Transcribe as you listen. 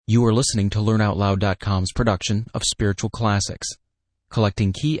You are listening to LearnOutLoud.com's production of Spiritual Classics.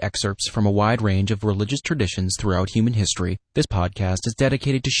 Collecting key excerpts from a wide range of religious traditions throughout human history, this podcast is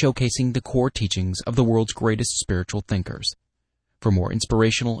dedicated to showcasing the core teachings of the world's greatest spiritual thinkers. For more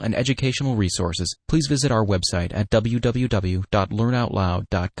inspirational and educational resources, please visit our website at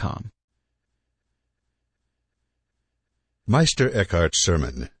www.learnoutloud.com. Meister Eckhart's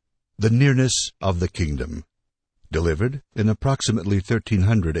sermon, The Nearness of the Kingdom, delivered in approximately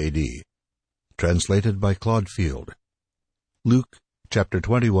 1300 A.D., translated by Claude Field. Luke chapter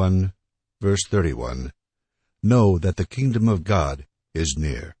 21, verse 31, Know that the kingdom of God is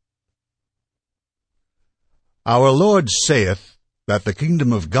near. Our Lord saith that the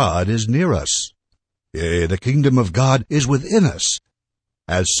kingdom of God is near us. Yea, the kingdom of God is within us.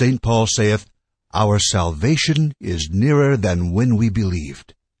 As St. Paul saith, our salvation is nearer than when we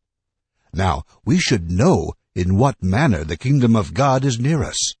believed. Now, we should know in what manner the kingdom of God is near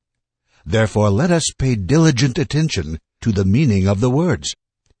us. Therefore let us pay diligent attention to the meaning of the words.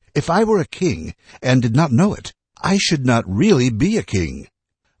 If I were a king and did not know it, I should not really be a king.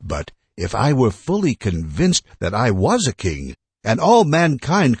 But if I were fully convinced that I was a king, and all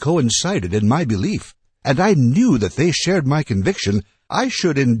mankind coincided in my belief, and I knew that they shared my conviction, I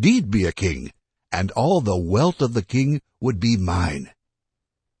should indeed be a king, and all the wealth of the king would be mine.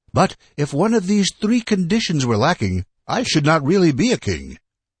 But if one of these three conditions were lacking, I should not really be a king.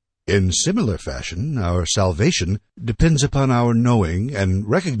 In similar fashion, our salvation depends upon our knowing and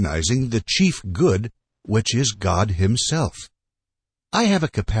recognizing the chief good, which is God Himself. I have a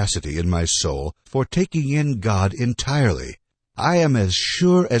capacity in my soul for taking in God entirely. I am as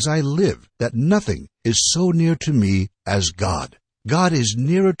sure as I live that nothing is so near to me as God. God is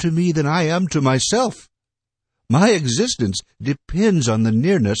nearer to me than I am to myself. My existence depends on the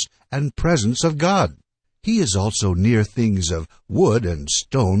nearness and presence of God. He is also near things of wood and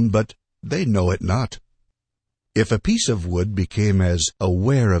stone, but they know it not. If a piece of wood became as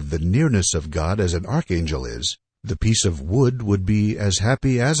aware of the nearness of God as an archangel is, the piece of wood would be as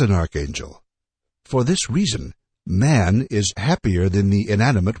happy as an archangel. For this reason, man is happier than the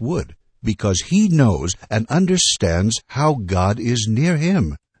inanimate wood, because he knows and understands how God is near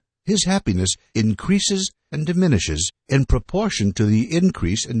him. His happiness increases and diminishes in proportion to the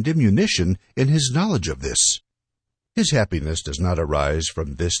increase and diminution in his knowledge of this. His happiness does not arise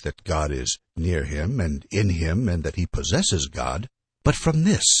from this that God is near him and in him and that he possesses God, but from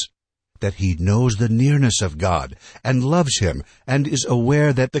this, that he knows the nearness of God and loves him and is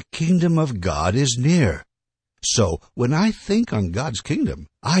aware that the kingdom of God is near. So, when I think on God's kingdom,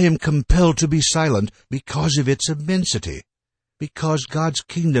 I am compelled to be silent because of its immensity. Because God's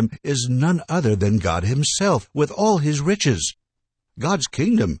kingdom is none other than God Himself, with all His riches. God's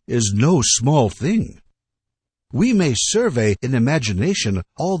kingdom is no small thing. We may survey in imagination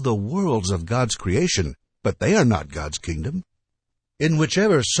all the worlds of God's creation, but they are not God's kingdom. In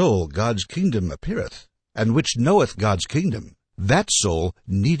whichever soul God's kingdom appeareth, and which knoweth God's kingdom, that soul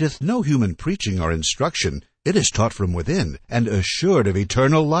needeth no human preaching or instruction. It is taught from within, and assured of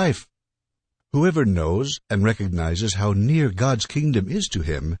eternal life. Whoever knows and recognizes how near God's kingdom is to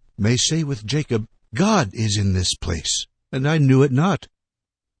him may say with Jacob, God is in this place, and I knew it not.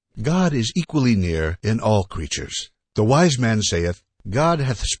 God is equally near in all creatures. The wise man saith, God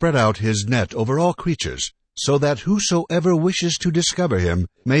hath spread out His net over all creatures, so that whosoever wishes to discover Him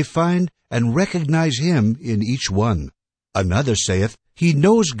may find and recognize Him in each one. Another saith, He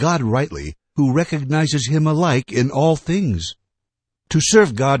knows God rightly, who recognizes Him alike in all things. To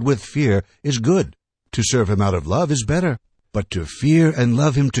serve God with fear is good. To serve Him out of love is better. But to fear and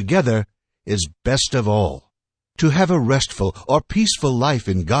love Him together is best of all. To have a restful or peaceful life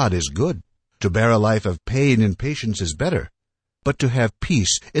in God is good. To bear a life of pain and patience is better. But to have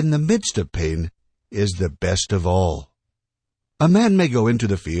peace in the midst of pain is the best of all. A man may go into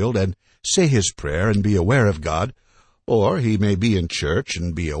the field and say his prayer and be aware of God, or he may be in church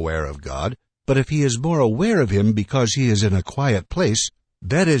and be aware of God. But if he is more aware of Him because he is in a quiet place,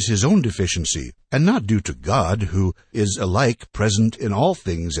 that is his own deficiency, and not due to God, who is alike present in all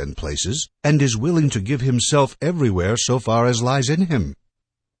things and places, and is willing to give Himself everywhere so far as lies in Him.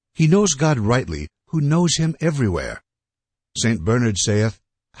 He knows God rightly, who knows Him everywhere. St. Bernard saith,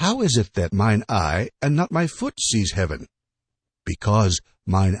 How is it that mine eye and not my foot sees heaven? Because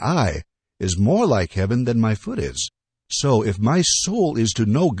mine eye is more like heaven than my foot is. So if my soul is to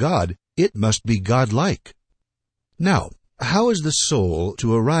know God, it must be God-like. Now, how is the soul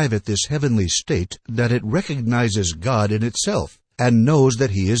to arrive at this heavenly state that it recognizes God in itself and knows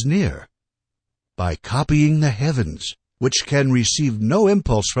that He is near? By copying the heavens, which can receive no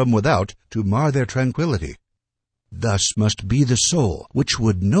impulse from without to mar their tranquility. Thus must be the soul, which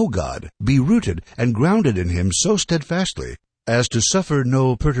would know God, be rooted and grounded in him so steadfastly, as to suffer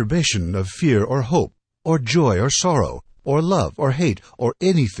no perturbation of fear or hope, or joy or sorrow, or love or hate, or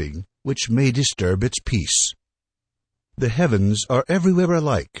anything which may disturb its peace. The heavens are everywhere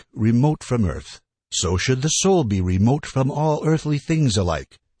alike, remote from earth. So should the soul be remote from all earthly things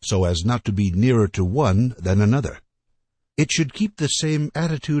alike, so as not to be nearer to one than another. It should keep the same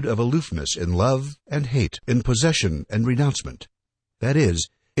attitude of aloofness in love and hate, in possession and renouncement. That is,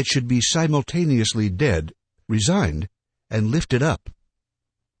 it should be simultaneously dead, resigned, and lifted up.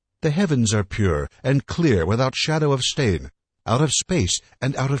 The heavens are pure and clear, without shadow of stain, out of space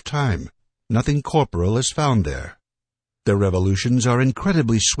and out of time. Nothing corporal is found there. Their revolutions are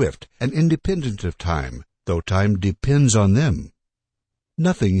incredibly swift and independent of time, though time depends on them.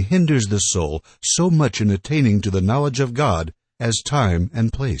 Nothing hinders the soul so much in attaining to the knowledge of God as time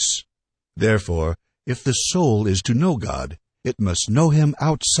and place. Therefore, if the soul is to know God, it must know him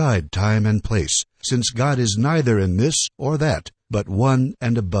outside time and place, since God is neither in this or that, but one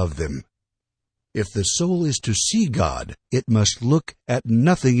and above them. If the soul is to see God, it must look at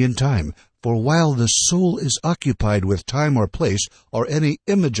nothing in time, for while the soul is occupied with time or place, or any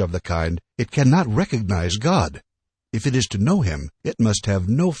image of the kind, it cannot recognize God. If it is to know him, it must have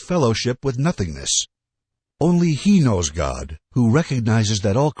no fellowship with nothingness. Only he knows God, who recognizes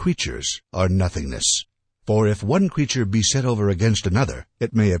that all creatures are nothingness. For if one creature be set over against another,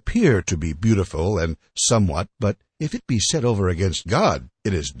 it may appear to be beautiful and somewhat, but if it be set over against God,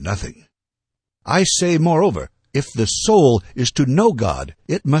 it is nothing. I say, moreover, if the soul is to know God,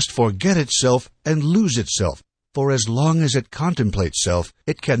 it must forget itself and lose itself, for as long as it contemplates self,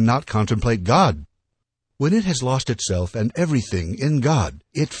 it cannot contemplate God. When it has lost itself and everything in God,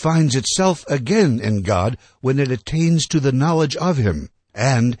 it finds itself again in God when it attains to the knowledge of him,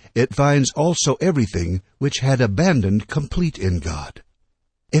 and it finds also everything which had abandoned complete in God.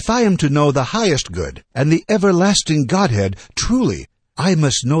 If I am to know the highest good and the everlasting Godhead truly, I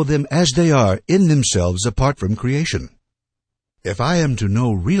must know them as they are in themselves apart from creation. If I am to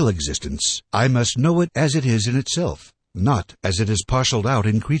know real existence, I must know it as it is in itself, not as it is parceled out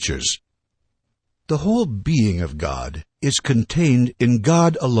in creatures. The whole being of God is contained in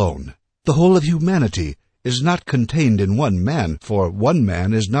God alone. The whole of humanity is not contained in one man, for one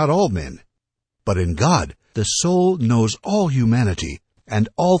man is not all men. But in God, the soul knows all humanity, and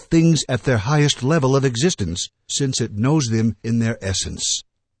all things at their highest level of existence, since it knows them in their essence.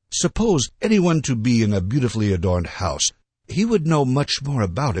 Suppose anyone to be in a beautifully adorned house. He would know much more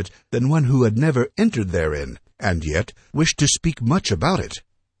about it than one who had never entered therein, and yet wished to speak much about it.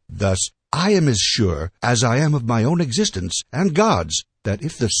 Thus, I am as sure as I am of my own existence and God's, that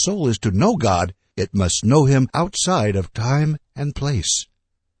if the soul is to know God, it must know him outside of time and place.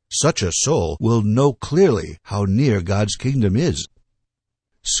 Such a soul will know clearly how near God's kingdom is.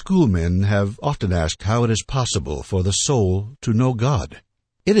 Schoolmen have often asked how it is possible for the soul to know God.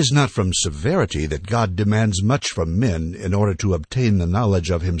 It is not from severity that God demands much from men in order to obtain the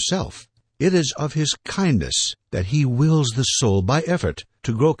knowledge of himself. It is of his kindness that he wills the soul by effort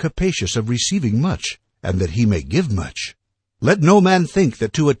to grow capacious of receiving much, and that he may give much. Let no man think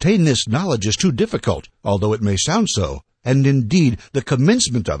that to attain this knowledge is too difficult, although it may sound so, and indeed the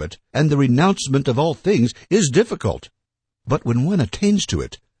commencement of it and the renouncement of all things is difficult. But when one attains to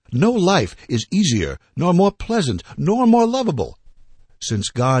it, no life is easier, nor more pleasant, nor more lovable, since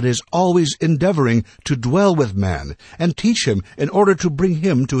God is always endeavoring to dwell with man and teach him in order to bring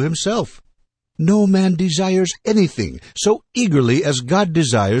him to himself. No man desires anything so eagerly as God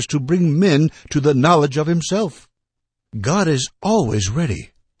desires to bring men to the knowledge of himself. God is always ready,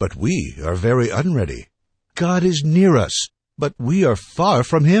 but we are very unready. God is near us, but we are far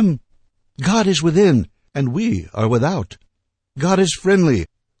from him. God is within, and we are without. God is friendly,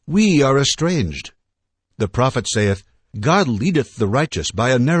 we are estranged. The prophet saith, God leadeth the righteous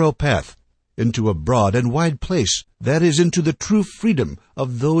by a narrow path, into a broad and wide place, that is, into the true freedom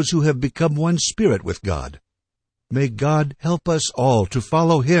of those who have become one spirit with God. May God help us all to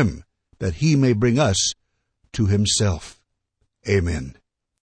follow him, that he may bring us to himself. Amen.